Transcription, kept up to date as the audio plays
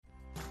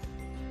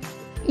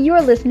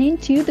You're listening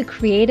to the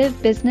Creative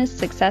Business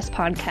Success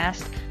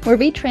Podcast, where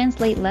we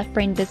translate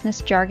left-brain business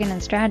jargon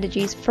and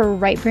strategies for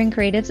right-brain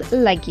creatives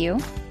like you.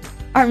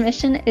 Our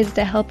mission is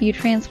to help you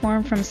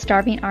transform from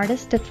starving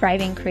artist to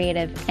thriving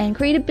creative and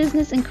create a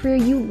business and career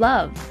you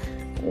love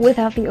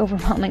without the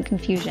overwhelming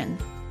confusion.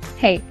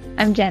 Hey,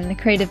 I'm Jen, the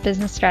creative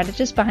business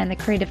strategist behind the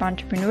Creative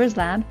Entrepreneurs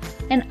Lab,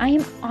 and I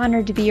am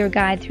honored to be your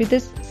guide through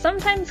this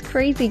sometimes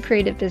crazy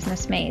creative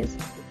business maze.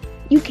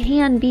 You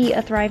can be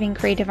a thriving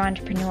creative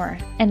entrepreneur,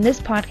 and this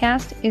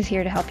podcast is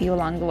here to help you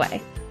along the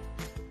way.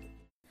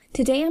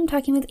 Today I'm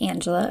talking with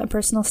Angela, a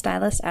personal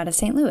stylist out of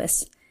St.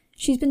 Louis.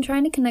 She's been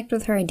trying to connect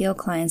with her ideal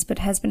clients, but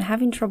has been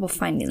having trouble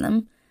finding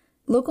them.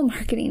 Local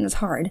marketing is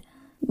hard,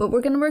 but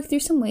we're going to work through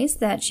some ways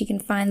that she can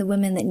find the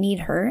women that need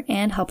her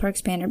and help her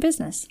expand her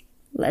business.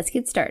 Let's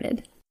get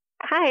started.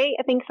 Hi,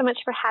 thanks so much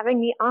for having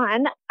me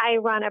on. I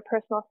run a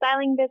personal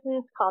styling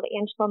business called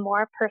Angela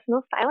Moore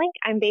Personal Styling.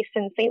 I'm based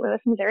in St. Louis,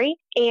 Missouri,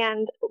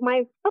 and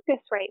my focus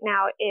right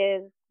now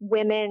is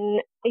women,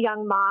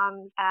 young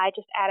moms. I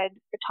just added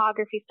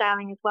photography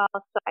styling as well,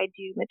 so I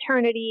do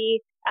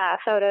maternity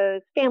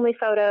photos, family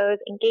photos,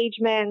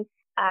 engagements.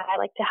 I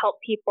like to help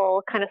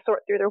people kind of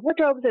sort through their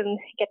wardrobes and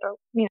get their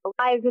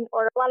lives in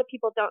order. A lot of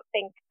people don't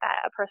think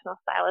a personal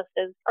stylist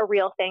is a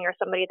real thing or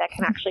somebody that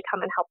can actually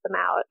come and help them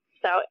out.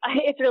 So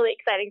it's really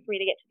exciting for me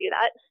to get to do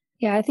that.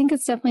 Yeah, I think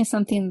it's definitely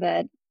something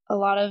that a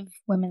lot of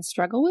women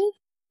struggle with.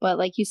 But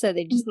like you said,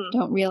 they just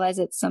don't realize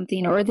it's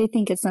something, or they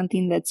think it's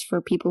something that's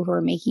for people who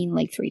are making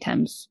like 3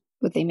 times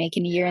what they make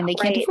in a year and they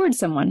can't afford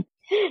someone.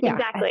 Yeah,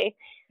 exactly.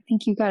 I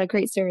think you've got a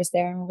great service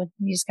there, and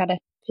you just got to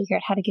figure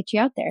out how to get you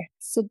out there.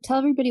 So tell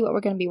everybody what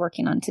we're going to be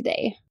working on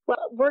today. Well,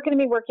 we're going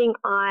to be working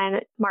on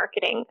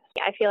marketing.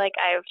 I feel like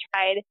I've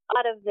tried a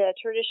lot of the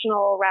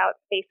traditional routes,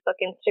 Facebook,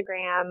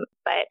 Instagram,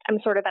 but I'm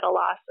sort of at a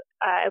loss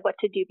what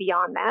to do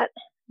beyond that.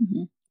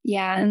 Mm-hmm.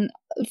 Yeah, and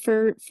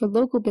for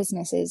local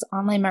businesses,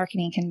 online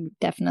marketing can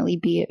definitely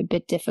be a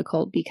bit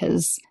difficult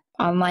because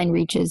online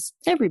reaches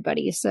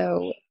everybody.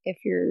 So if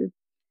you're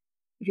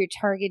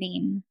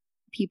targeting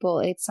people,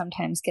 it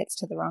sometimes gets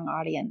to the wrong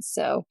audience.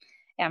 So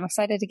yeah, I'm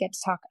excited to get to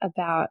talk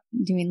about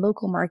doing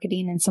local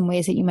marketing and some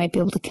ways that you might be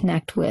able to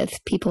connect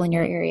with people in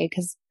your area,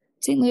 because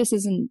St. Louis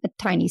isn't a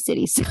tiny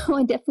city. So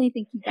I definitely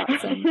think you got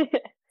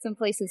some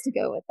places to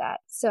go with that.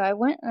 So I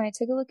went and I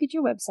took a look at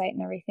your website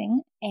and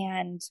everything,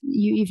 and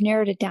you've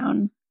narrowed it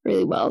down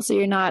really well. So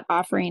you're not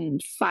offering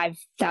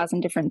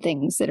 5,000 different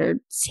things that are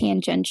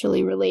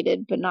tangentially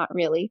related, but not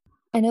really.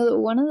 I know that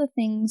one of the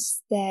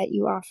things that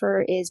you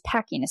offer is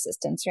packing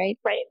assistance, right?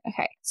 Right.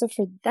 Okay. So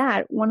for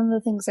that, one of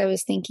the things I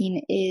was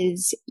thinking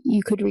is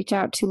you could reach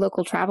out to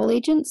local travel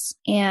agents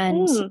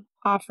and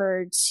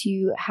offer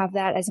to have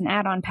that as an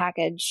add-on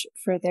package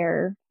for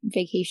their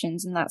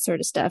vacations and that sort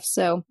of stuff.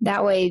 So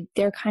that way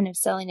they're kind of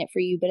selling it for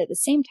you, but at the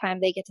same time,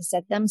 they get to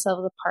set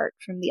themselves apart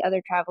from the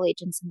other travel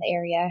agents in the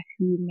area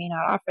who may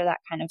not offer that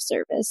kind of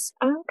service.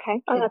 Oh,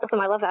 okay. Oh, that's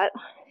awesome. I love that.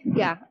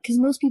 Yeah, because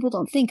most people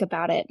don't think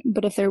about it.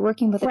 But if they're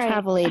working with a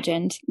travel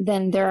agent,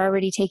 then they're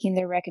already taking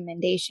their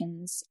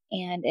recommendations.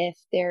 And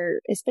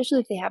especially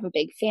if they have a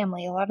big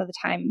family, a lot of the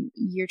time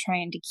you're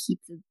trying to keep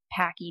the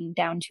packing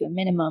down to a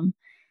minimum.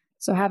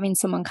 So having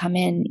someone come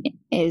in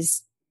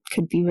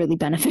could be really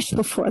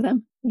beneficial for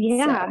them.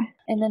 Yeah. So,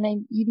 and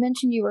then you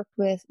mentioned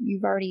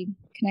you've already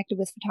connected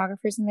with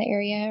photographers in the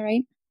area,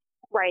 right?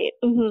 Right.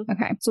 Mm-hmm.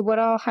 Okay. So what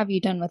all have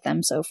you done with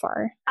them so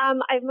far?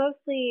 I've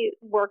mostly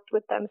worked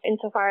with them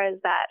insofar as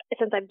that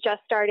since I'm just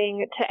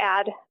starting to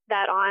add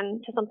that on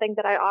to something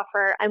that I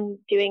offer, I'm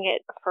doing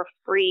it for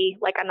free.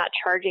 Like I'm not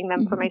charging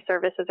them for my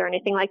services or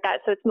anything like that.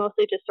 So it's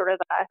mostly just sort of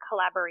a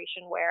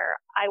collaboration where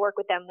I work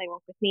with them, they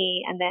work with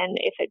me. And then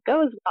if it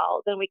goes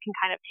well, then we can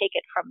kind of take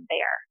it from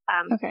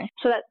there. Okay.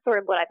 So that's sort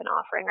of what I've been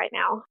offering right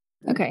now.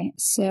 Okay.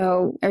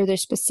 So are there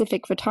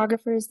specific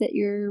photographers that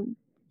you're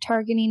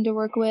targeting to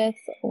work with,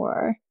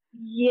 or?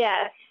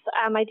 Yes,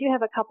 I do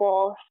have a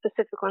couple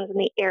specific ones in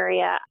the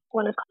area.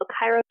 One is called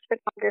Kairos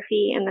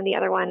Photography, and then the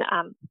other one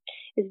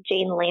is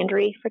Jane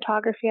Landry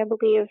Photography, I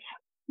believe.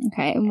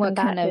 Okay, and what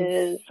kind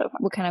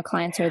of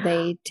clients are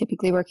they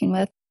typically working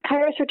with?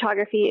 Kairos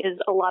Photography is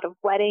a lot of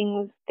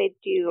weddings. They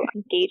do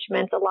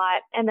engagements a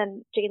lot. And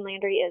then Jane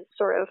Landry is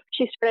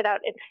she started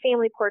out in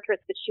family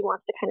portraits, but she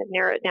wants to kind of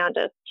narrow it down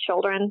to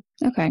children.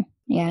 Okay.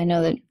 Yeah, I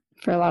know that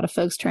for a lot of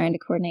folks, trying to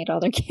coordinate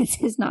all their kids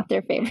is not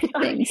their favorite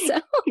thing.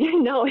 So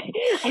no,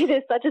 it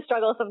is such a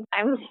struggle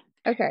sometimes.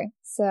 Okay.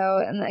 So,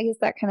 and I guess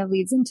that kind of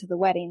leads into the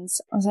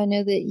weddings. As I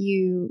know that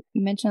you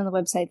mentioned on the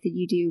website that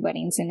you do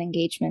weddings and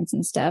engagements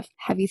and stuff.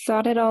 Have you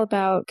thought at all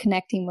about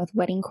connecting with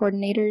wedding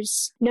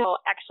coordinators? No,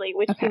 actually,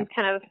 which seems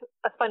kind of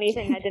a funny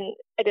thing. I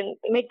didn't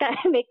make that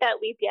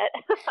leap yet.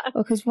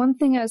 Well, because one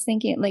thing I was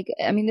thinking,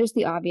 there's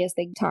the obvious.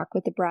 They talk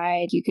with the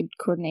bride. You could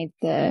coordinate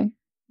the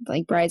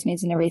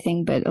bridesmaids and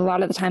everything, but a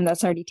lot of the time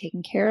that's already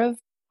taken care of.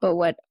 But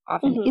what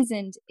often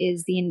isn't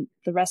is the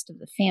rest of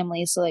the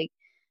family. So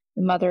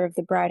the mother of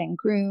the bride and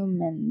groom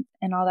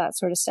and all that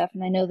sort of stuff.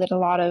 And I know that a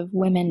lot of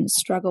women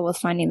struggle with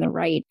finding the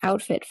right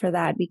outfit for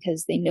that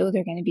because they know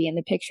they're going to be in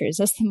the pictures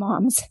as the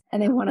moms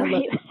and they want to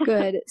look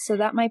good. So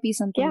that might be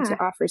something to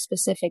offer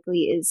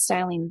specifically, is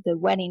styling the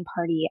wedding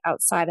party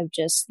outside of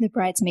just the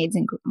bridesmaids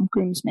and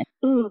groomsmen.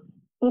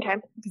 Okay.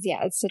 Because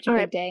it's such a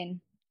big day and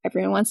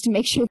everyone wants to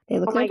make sure they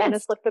look their best.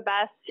 Goodness, look the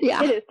best.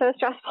 Yeah. It is so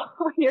stressful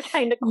when you're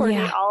trying to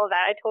coordinate all of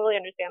that. I totally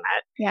understand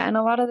that. Yeah, and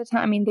a lot of the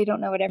time, I mean, they don't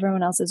know what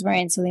everyone else is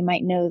wearing, so they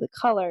might know the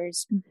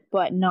colors,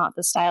 but not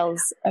the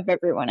styles of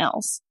everyone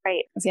else.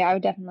 Right. So I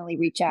would definitely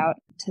reach out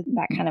to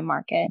that kind of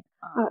market.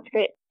 That's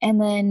great.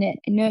 And then,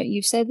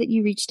 you said that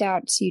you reached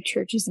out to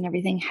churches and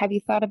everything. Have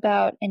you thought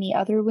about any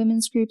other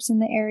women's groups in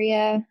the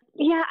area?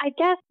 Yeah, I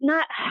guess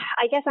not.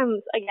 I guess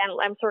I'm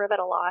sort of at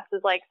a loss.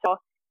 Is like, so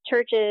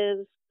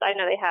churches, I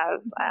know they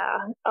have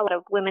a lot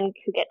of women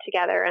who get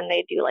together and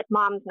they do like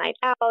mom's night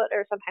out,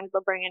 or sometimes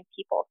they'll bring in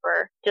people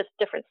for just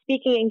different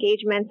speaking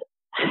engagements.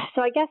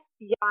 So I guess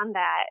beyond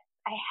that,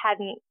 I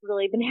hadn't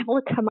really been able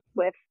to come up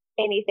with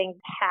anything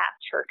past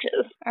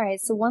churches. All right.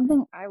 So one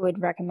thing I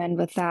would recommend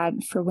with that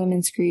for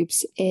women's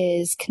groups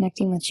is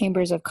connecting with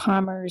chambers of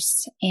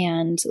commerce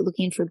and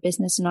looking for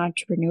business and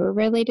entrepreneur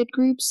related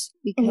groups,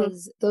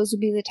 because those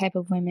would be the type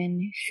of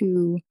women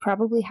who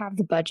probably have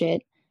the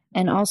budget.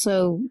 And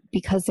also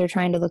because they're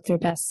trying to look their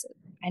best.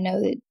 I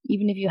know that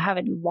even if you have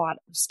a lot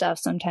of stuff,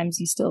 sometimes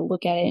you still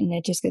look at it and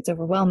it just gets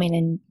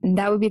overwhelming. And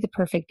that would be the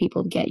perfect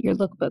people to get your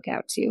lookbook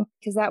out to.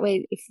 Because that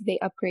way, if they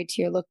upgrade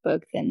to your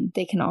lookbook, then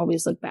they can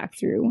always look back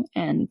through.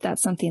 And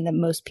that's something that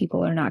most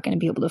people are not going to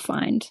be able to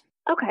find.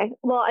 Okay.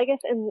 Well, I guess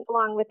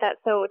along with that,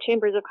 so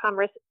chambers of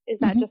commerce, is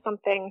that just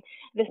something,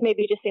 this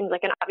maybe just seems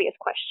like an obvious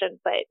question,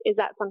 but is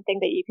that something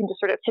that you can just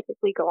sort of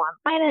typically go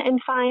online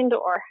and find,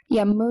 or?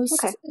 Yeah,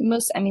 most,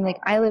 I mean, like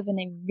I live in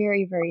a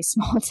very, very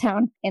small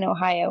town in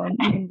Ohio, and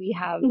even we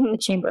have a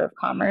chamber of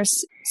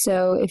commerce.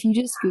 So if you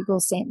just Google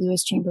St.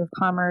 Louis Chamber of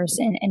Commerce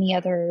and any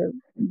other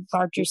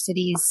larger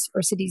cities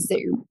or cities that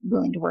you're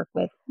willing to work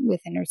with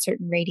within a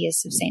certain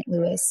radius of St.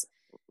 Louis,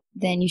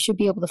 then you should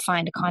be able to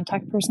find a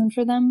contact person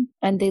for them.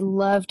 And they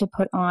love to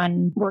put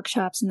on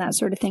workshops and that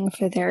sort of thing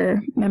for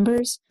their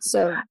members.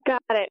 So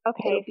got it.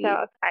 Okay. So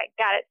I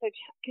got it. So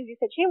because you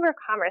said Chamber of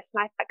Commerce,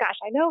 and I thought, gosh,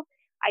 I know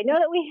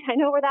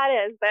where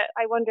that is, but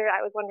I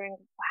was wondering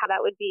how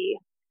that would be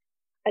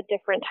a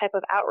different type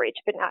of outreach,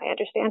 but now I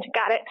understand.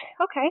 Got it.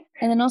 Okay.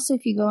 And then also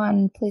if you go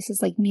on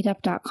places like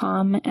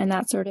meetup.com and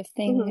that sort of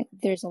thing,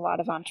 there's a lot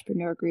of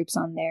entrepreneur groups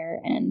on there,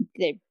 and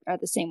they are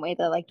the same way.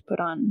 They like to put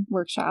on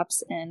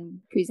workshops and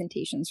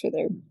presentations for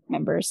their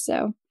members.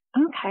 So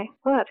okay.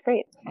 Well, that's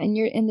great. And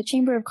you're in the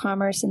Chamber of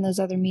Commerce, and those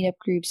other meetup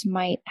groups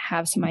might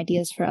have some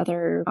ideas for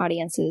other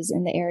audiences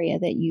in the area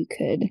that you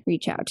could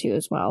reach out to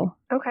as well.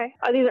 Okay.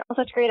 Oh, these are all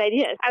such great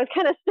ideas. I was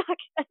kind of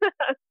stuck.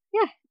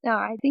 Yeah. No,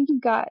 I think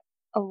you've got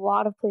a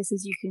lot of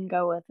places you can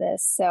go with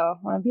this. So I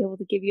want to be able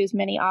to give you as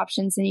many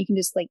options, and you can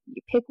just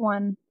you pick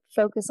one,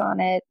 focus on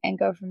it, and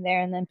go from there,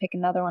 and then pick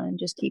another one and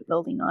just keep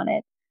building on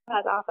it.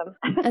 That's awesome.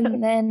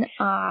 And then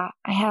I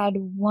had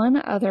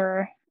one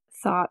other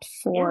thought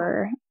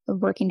for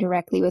working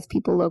directly with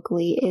people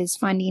locally is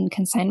finding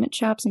consignment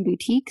shops and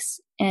boutiques,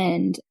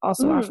 and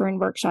also offering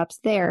workshops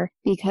there,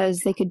 because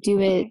they could do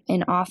it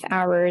in off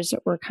hours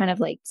or kind of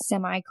like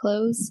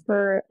semi-close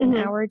for an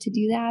hour to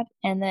do that.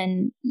 And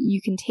then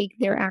you can take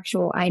their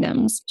actual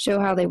items, show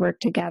how they work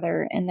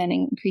together, and then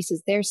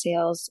increases their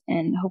sales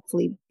and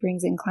hopefully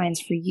brings in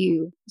clients for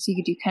you. So you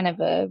could do kind of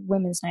a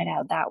women's night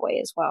out that way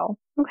as well.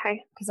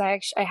 Okay. Because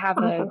I have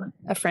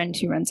a friend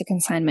who runs a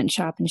consignment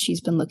shop, and she's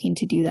been looking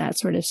to do that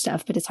sort of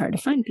stuff, but it's hard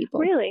to find people.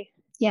 Really?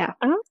 Yeah.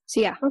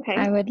 So yeah, okay.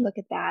 I would look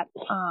at that.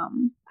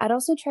 I'd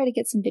also try to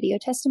get some video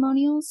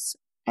testimonials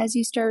as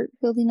you start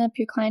building up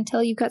your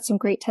clientele. You've got some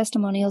great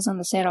testimonials on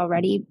the site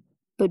already,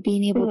 but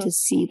being able to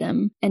see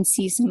them and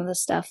see some of the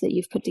stuff that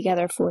you've put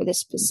together for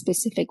this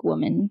specific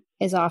woman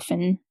is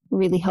often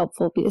really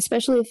helpful,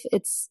 especially if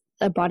it's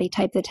a body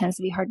type that tends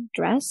to be hard to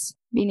dress.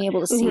 Being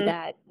able to see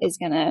that is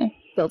going to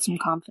build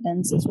some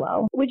confidence as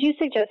well. Would you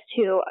suggest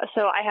too,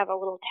 so I have a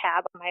little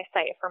tab on my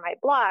site for my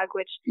blog,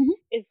 which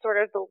is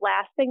sort of the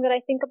last thing that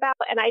I think about.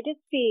 And I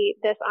did see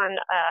this on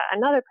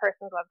another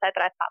person's website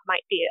that I thought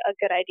might be a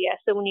good idea.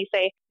 So when you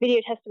say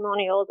video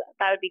testimonials,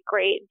 that would be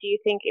great. Do you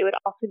think it would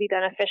also be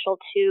beneficial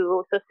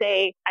to, so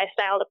say I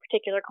styled a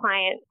particular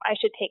client, I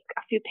should take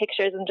a few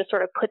pictures and just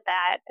sort of put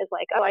that as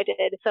like, oh, I did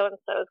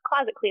so-and-so's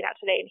closet clean out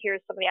today, and here's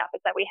some of the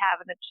outfits that we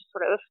have. And then just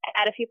sort of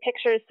add a few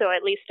pictures, so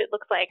at least it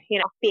looks like,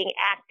 being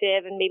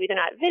active, and maybe they're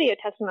not video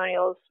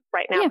testimonials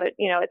right now, but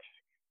it's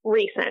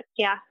recent.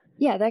 Yeah.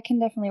 Yeah, that can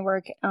definitely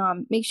work.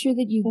 Make sure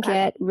that you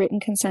get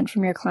written consent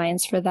from your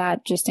clients for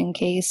that, just in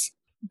case.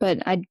 But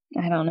I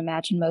don't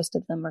imagine most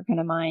of them are going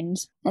to mind.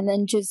 And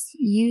then just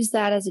use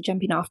that as a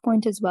jumping off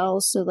point as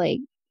well. So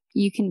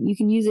you can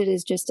use it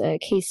as just a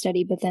case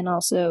study, but then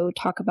also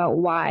talk about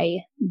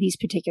why these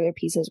particular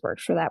pieces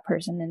worked for that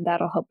person, and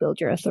that'll help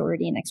build your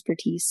authority and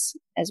expertise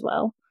as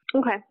well.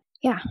 Okay.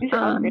 Yeah. These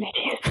are all great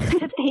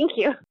ideas. Thank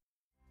you.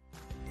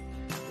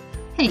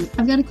 Hey,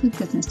 I've got a quick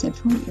business tip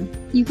for you.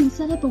 You can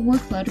set up a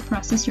workflow to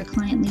process your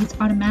client leads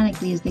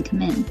automatically as they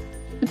come in.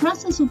 The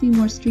process will be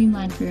more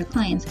streamlined for your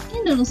clients,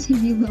 and it'll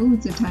save you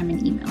loads of time in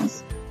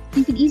emails.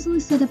 You can easily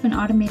set up an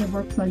automated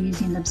workflow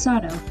using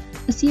Dubsado,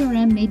 a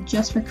CRM made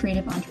just for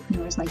creative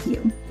entrepreneurs like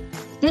you.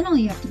 Then all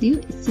you have to do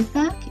is sit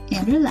back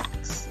and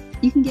relax.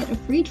 You can get a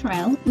free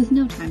trial with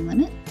no time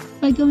limit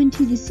by going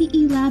to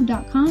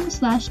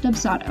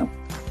thecelab.com/Dubsado.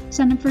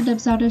 Sign up for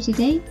Dubsado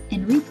today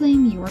and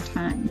reclaim your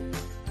time.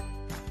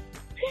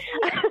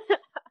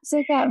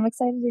 So yeah, I'm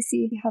excited to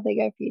see how they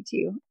go for you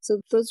too. So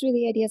those were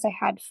the ideas I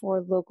had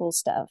for local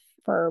stuff,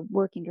 for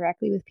working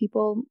directly with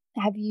people.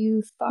 Have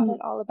you thought at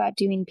all about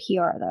doing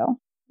PR though?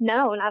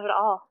 No, not at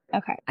all.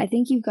 Okay. I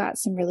think you've got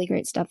some really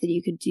great stuff that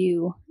you could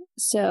do.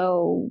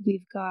 So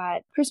we've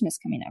got Christmas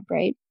coming up,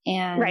 right?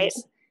 And right.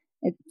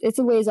 It's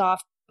a ways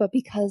off, but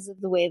because of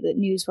the way that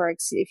news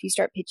works, if you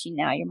start pitching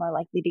now, you're more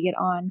likely to get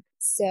on.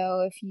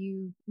 So if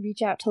you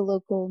reach out to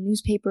local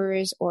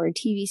newspapers or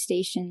TV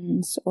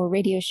stations or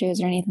radio shows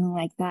or anything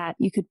like that,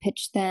 you could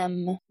pitch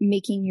them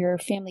making your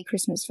family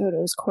Christmas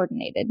photos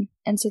coordinated.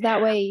 And so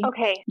that way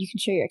you can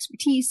show your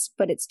expertise,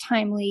 but it's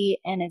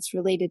timely and it's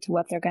related to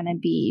what they're going to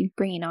be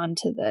bringing on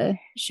to the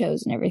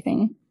shows and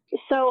everything.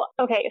 So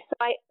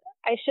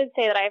I should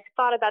say that I've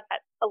thought about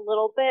that a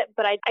little bit,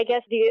 but I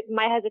guess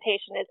my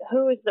hesitation is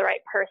who is the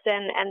right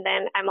person? And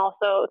then I'm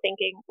also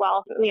thinking,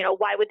 well,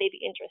 why would they be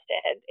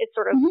interested? It's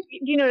sort of, do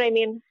you know what I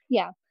mean?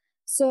 Yeah.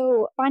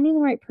 So finding the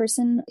right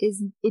person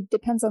it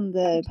depends on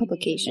the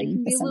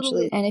publication,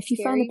 essentially. And if you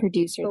find a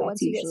producer,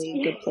 that's usually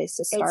a good place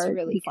to start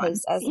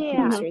because as a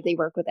producer, they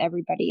work with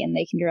everybody and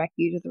they can direct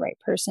you to the right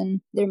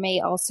person. There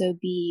may also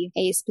be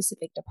a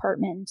specific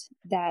department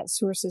that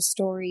sources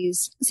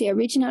stories. So yeah,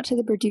 reaching out to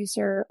the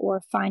producer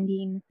or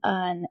finding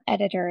an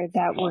editor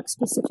that works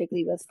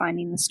specifically with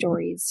finding the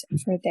stories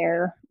for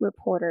their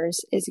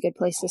reporters is a good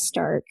place to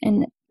start.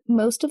 And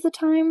most of the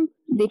time,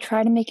 they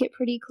try to make it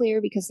pretty clear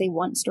because they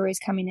want stories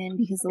coming in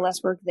because the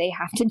less work they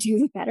have to do,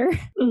 the better.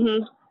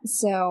 Mm-hmm.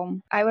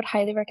 So I would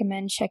highly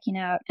recommend checking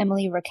out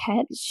Emily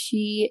Roquette.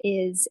 She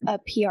is a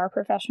PR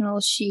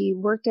professional. She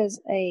worked as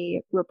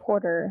a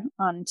reporter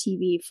on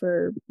TV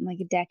for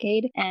like a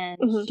decade, and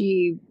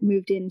she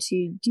moved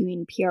into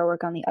doing PR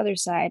work on the other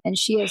side. And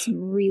she has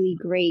some really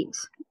great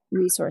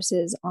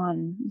resources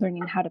on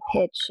learning how to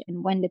pitch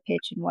and when to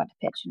pitch and what to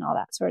pitch and all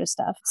that sort of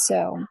stuff.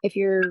 So if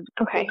you're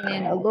bringing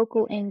in a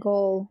local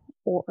angle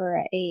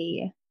or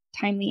a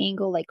timely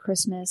angle like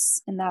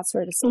Christmas and that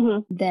sort of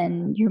stuff,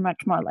 then you're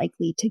much more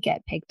likely to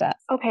get picked up.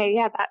 Okay,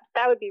 yeah,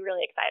 that would be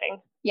really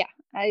exciting. Yeah,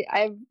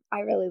 I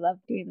really love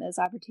doing those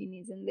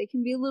opportunities, and they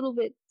can be a little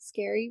bit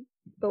scary,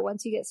 but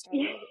once you get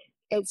started,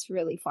 it's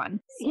really fun.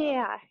 So.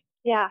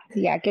 Yeah,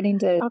 getting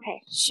to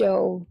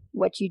show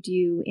what you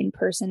do in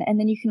person. And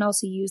then you can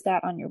also use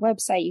that on your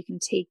website. You can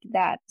take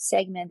that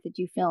segment that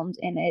you filmed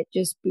and it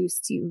just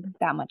boosts you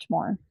that much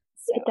more.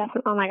 So. It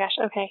definitely. Oh my gosh.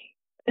 Okay.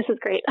 This is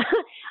great.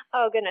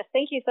 Oh goodness.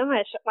 Thank you so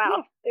much. Wow.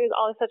 Yeah. There's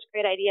all such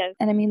great ideas.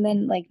 And I mean,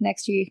 then like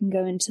next year you can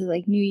go into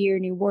like new year,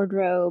 new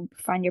wardrobe,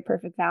 find your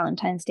perfect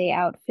Valentine's Day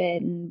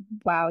outfit and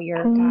wow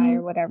your guy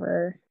or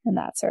whatever and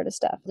that sort of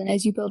stuff. And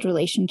as you build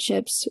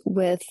relationships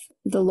with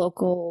the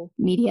local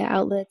media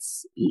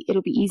outlets,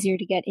 it'll be easier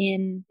to get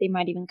in. They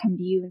might even come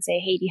to you and say,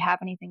 hey, do you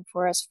have anything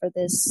for us for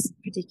this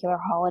particular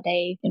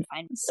holiday? And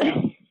find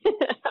so.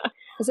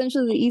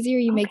 Essentially, the easier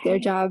you make their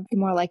job, the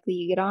more likely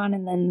you get on,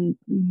 and then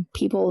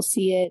people will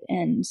see it,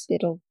 and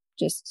it'll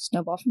just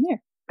snowball from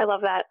there. I love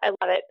that. I love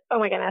it. Oh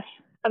my goodness.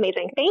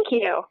 Amazing. Thank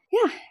you.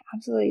 Yeah,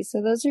 absolutely.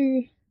 So those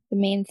are the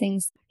main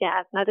things.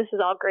 Yeah, no, this is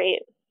all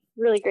great.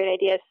 Really great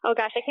ideas. Oh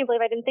gosh, I can't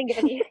believe I didn't think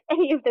of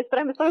any of this, but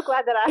I'm so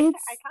glad that I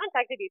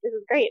contacted you. This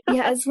is great.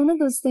 Yeah, it's one of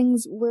those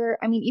things where,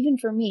 I mean, even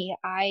for me,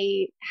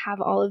 I have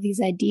all of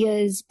these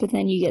ideas, but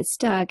then you get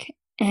stuck,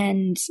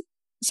 and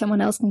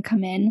someone else can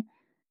come in,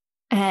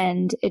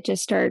 and it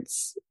just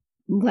starts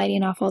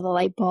lighting off all the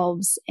light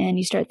bulbs and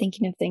you start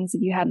thinking of things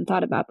that you hadn't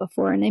thought about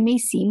before. And they may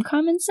seem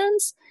common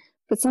sense,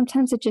 but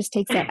sometimes it just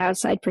takes that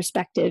outside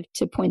perspective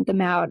to point them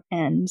out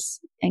and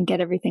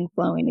get everything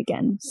flowing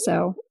again.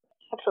 So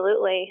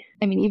absolutely.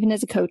 I mean, even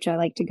as a coach, I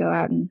like to go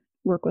out and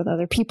work with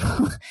other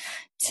people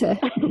to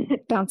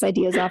bounce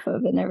ideas off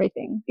of and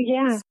everything.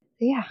 Yeah.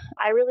 Yeah.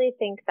 I really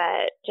think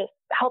that just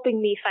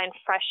helping me find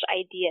fresh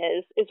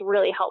ideas is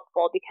really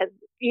helpful because,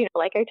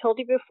 like I told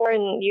you before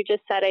and you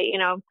just said it,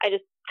 I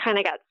just kind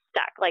of got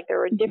stuck. Like there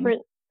were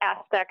different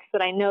aspects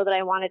that I know that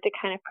I wanted to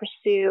kind of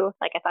pursue.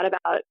 Like I thought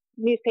about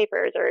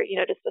newspapers or,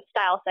 just a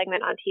style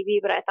segment on TV,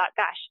 but I thought,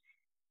 gosh,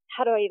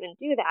 how do I even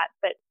do that?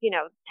 But,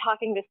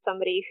 talking to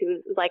somebody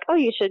who's like, oh,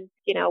 you should,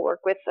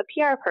 work with a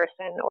PR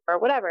person or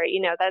whatever, I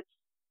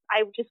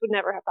just would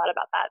never have thought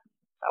about that.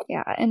 So.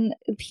 Yeah, and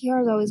PR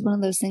is always one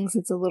of those things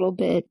that's a little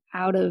bit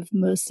out of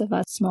most of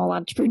us small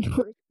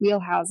entrepreneur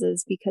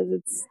wheelhouses because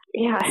it's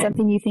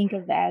something you think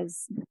of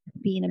as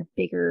being a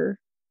bigger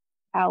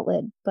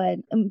outlet, but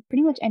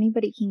pretty much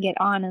anybody can get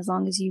on as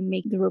long as you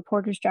make the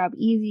reporter's job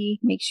easy,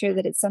 make sure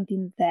that it's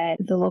something that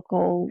the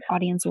local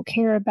audience will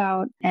care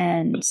about,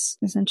 and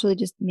essentially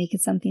just make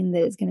it something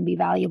that is going to be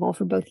valuable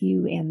for both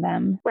you and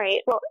them.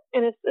 Right. Well,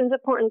 and it's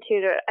important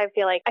too I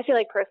feel like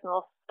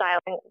personal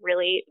styling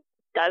really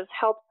does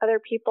help other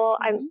people.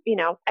 I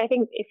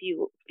think if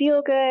you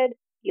feel good,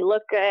 you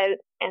look good,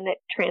 and it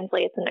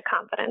translates into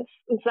confidence.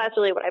 And so that's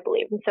really what I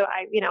believe. And so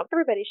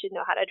everybody should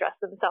know how to dress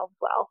themselves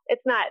well.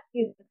 It's not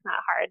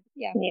hard.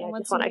 Yeah. I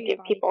just want to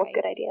give people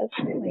good ideas.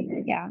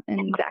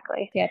 And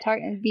exactly. Yeah.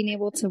 And being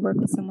able to work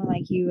with someone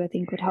like you, I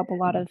think would help a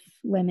lot of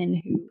women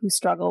who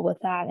struggle with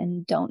that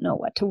and don't know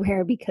what to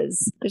wear,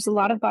 because there's a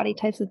lot of body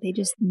types that they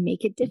just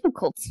make it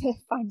difficult to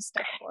find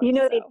stuff for.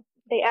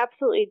 They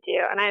absolutely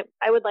do. And I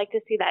would like to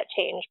see that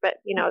change,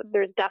 but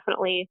there's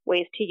definitely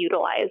ways to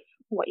utilize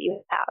what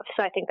you have.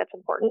 So I think that's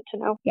important to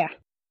know. Yeah.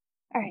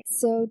 All right.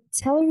 So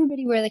tell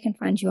everybody where they can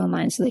find you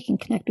online so they can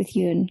connect with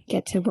you and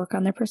get to work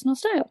on their personal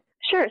style.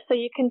 Sure. So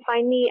you can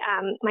find me,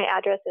 my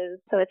address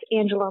it's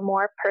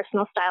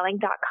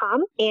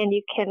AngelaMoorePersonalStyling.com, and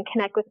you can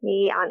connect with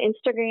me on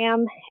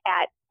Instagram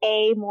at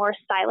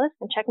 @AMooreStylist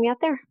and check me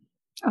out there.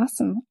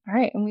 Awesome. All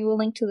right. And we will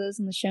link to those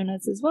in the show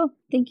notes as well.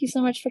 Thank you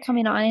so much for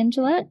coming on,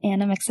 Angela,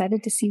 and I'm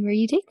excited to see where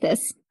you take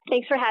this.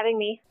 Thanks for having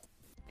me.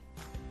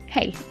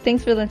 Hey,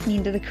 thanks for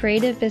listening to the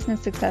Creative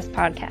Business Success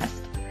Podcast.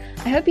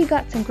 I hope you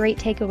got some great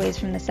takeaways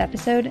from this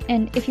episode,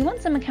 and if you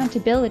want some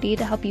accountability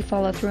to help you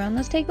follow through on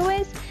those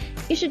takeaways,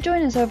 you should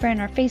join us over in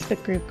our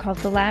Facebook group called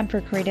The Lab for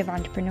Creative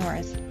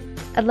Entrepreneurs.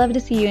 I'd love to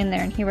see you in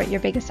there and hear what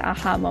your biggest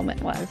aha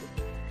moment was.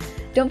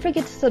 Don't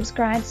forget to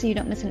subscribe so you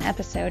don't miss an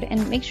episode,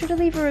 and make sure to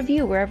leave a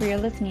review wherever you're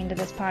listening to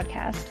this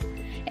podcast.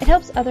 It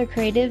helps other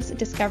creatives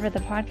discover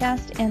the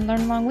podcast and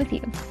learn along with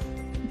you.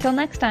 Until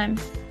next time.